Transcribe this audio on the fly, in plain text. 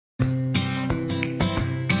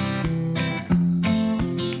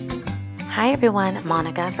Hi everyone,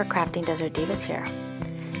 Monica for Crafting Desert Divas here.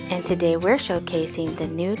 And today we're showcasing the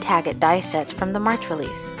new Tag It die sets from the March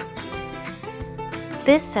release.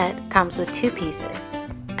 This set comes with two pieces,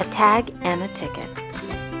 a tag and a ticket.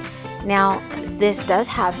 Now this does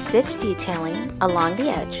have stitch detailing along the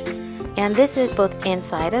edge, and this is both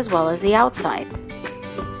inside as well as the outside.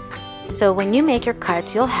 So when you make your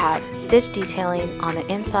cuts, you'll have stitch detailing on the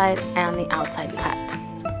inside and the outside cut.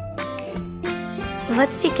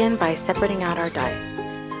 Let's begin by separating out our dies.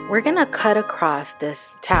 We're going to cut across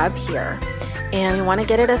this tab here, and we want to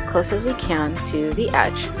get it as close as we can to the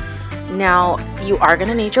edge. Now you are going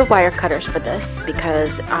to need your wire cutters for this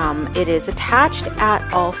because it is attached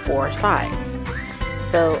at all four sides.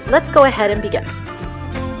 So let's go ahead and begin.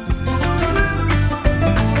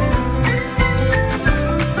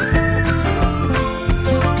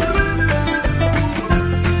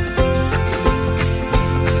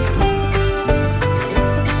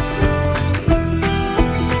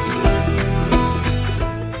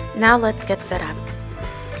 Now let's get set up.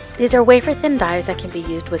 These are wafer thin dies that can be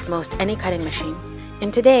used with most any cutting machine.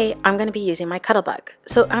 And today I'm going to be using my Cuttlebug.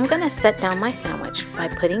 So I'm going to set down my sandwich by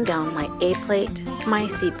putting down my A plate, my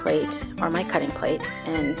C plate, or my cutting plate,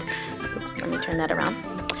 and oops, let me turn that around,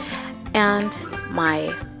 and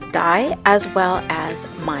my die as well as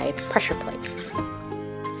my pressure plate.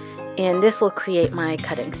 And this will create my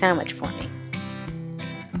cutting sandwich for me.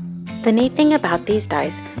 The neat thing about these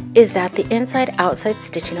dies is that the inside-outside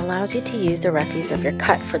stitching allows you to use the refuse of your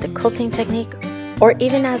cut for the quilting technique or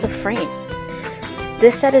even as a frame.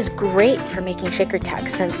 This set is great for making shaker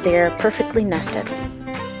tags since they are perfectly nested.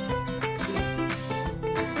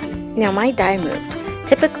 Now my die moved.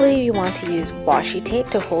 Typically you want to use washi tape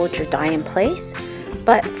to hold your die in place,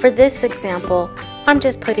 but for this example, I'm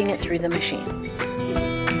just putting it through the machine.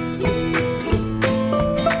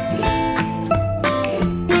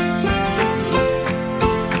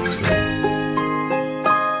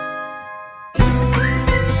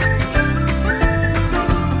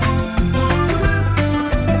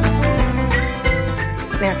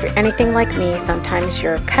 Now if you're anything like me, sometimes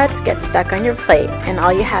your cuts get stuck on your plate and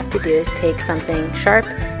all you have to do is take something sharp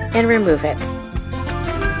and remove it.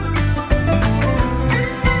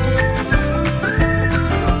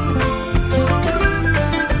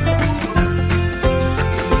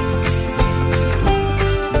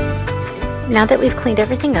 Now that we've cleaned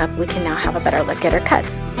everything up, we can now have a better look at our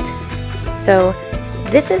cuts. So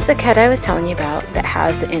this is the cut I was telling you about that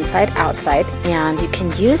has the inside-outside, and you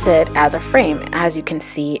can use it as a frame. As you can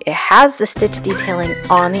see, it has the stitch detailing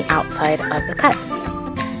on the outside of the cut.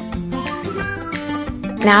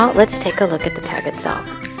 Now let's take a look at the tag itself.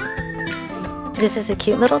 This is a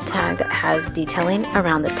cute little tag that has detailing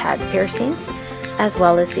around the tag piercing as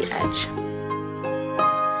well as the edge.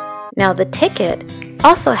 Now the ticket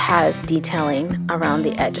also has detailing around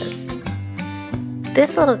the edges.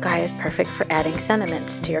 This little guy is perfect for adding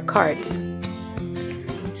sentiments to your cards.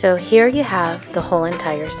 So here you have the whole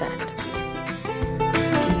entire set.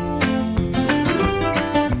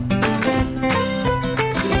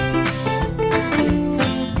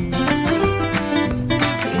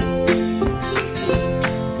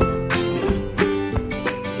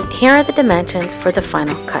 Here are the dimensions for the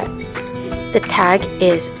final cut. The tag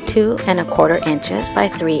is 2 1/4 inches by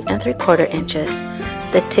 3 3/4 inches.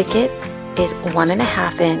 The ticket is 1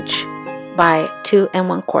 1/2 inch by 2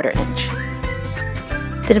 1/4 inch.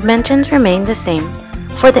 The dimensions remain the same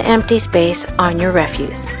for the empty space on your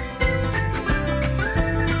refuse.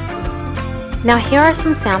 Now here are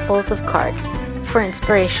some samples of cards for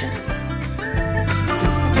inspiration.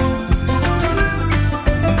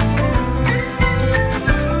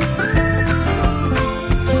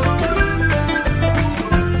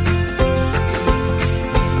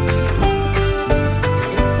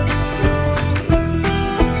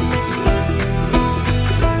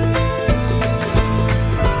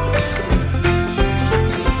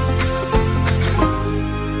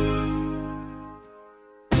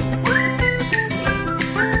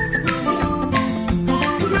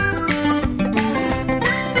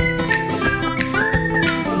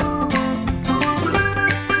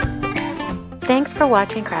 Thanks for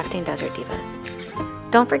watching Crafting Desert Divas.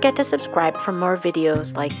 Don't forget to subscribe for more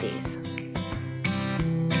videos like these.